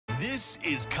This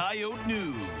is Coyote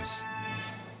News.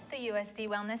 The USD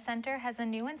Wellness Center has a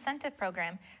new incentive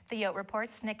program. The Yote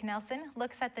Report's Nick Nelson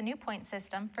looks at the new point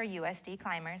system for USD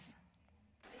climbers.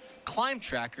 Climb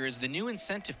Tracker is the new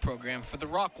incentive program for the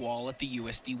rock wall at the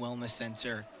USD Wellness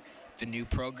Center. The new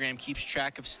program keeps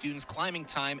track of students' climbing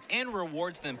time and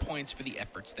rewards them points for the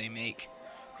efforts they make.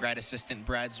 Grad assistant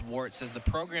Brad Zwart says the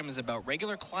program is about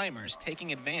regular climbers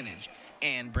taking advantage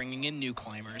and bringing in new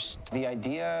climbers. The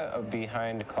idea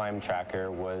behind Climb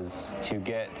Tracker was to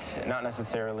get not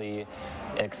necessarily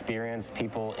experienced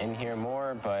people in here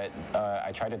more, but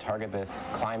I tried to target this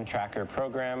Climb Tracker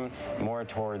program more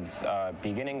towards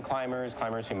beginning climbers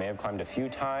who may have climbed a few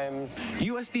times.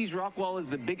 USD's rock wall is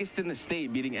the biggest in the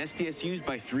state, beating SDSU's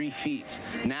by 3 feet.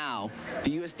 Now,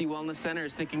 the USD Wellness Center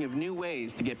is thinking of new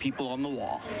ways to get people on the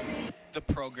wall. The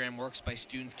program works by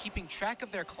students keeping track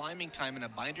of their climbing time in a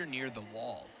binder near the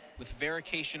wall, with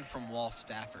verification from wall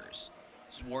staffers.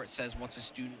 Zwart says once a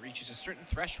student reaches a certain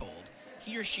threshold,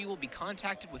 he or she will be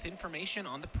contacted with information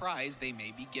on the prize they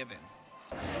may be given.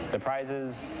 The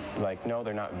prizes, no,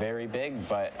 they're not very big,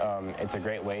 but it's a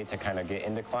great way to kind of get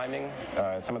into climbing.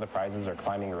 Some of the prizes are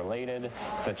climbing related,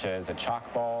 such as a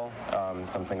chalk ball,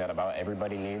 something that about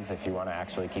everybody needs if you want to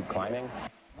actually keep climbing.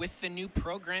 With the new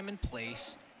program in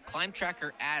place, Climb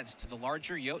Tracker adds to the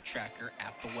larger Yote Tracker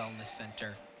at the Wellness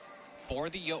Center. For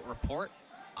the Yote Report,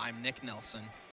 I'm Nick Nelson.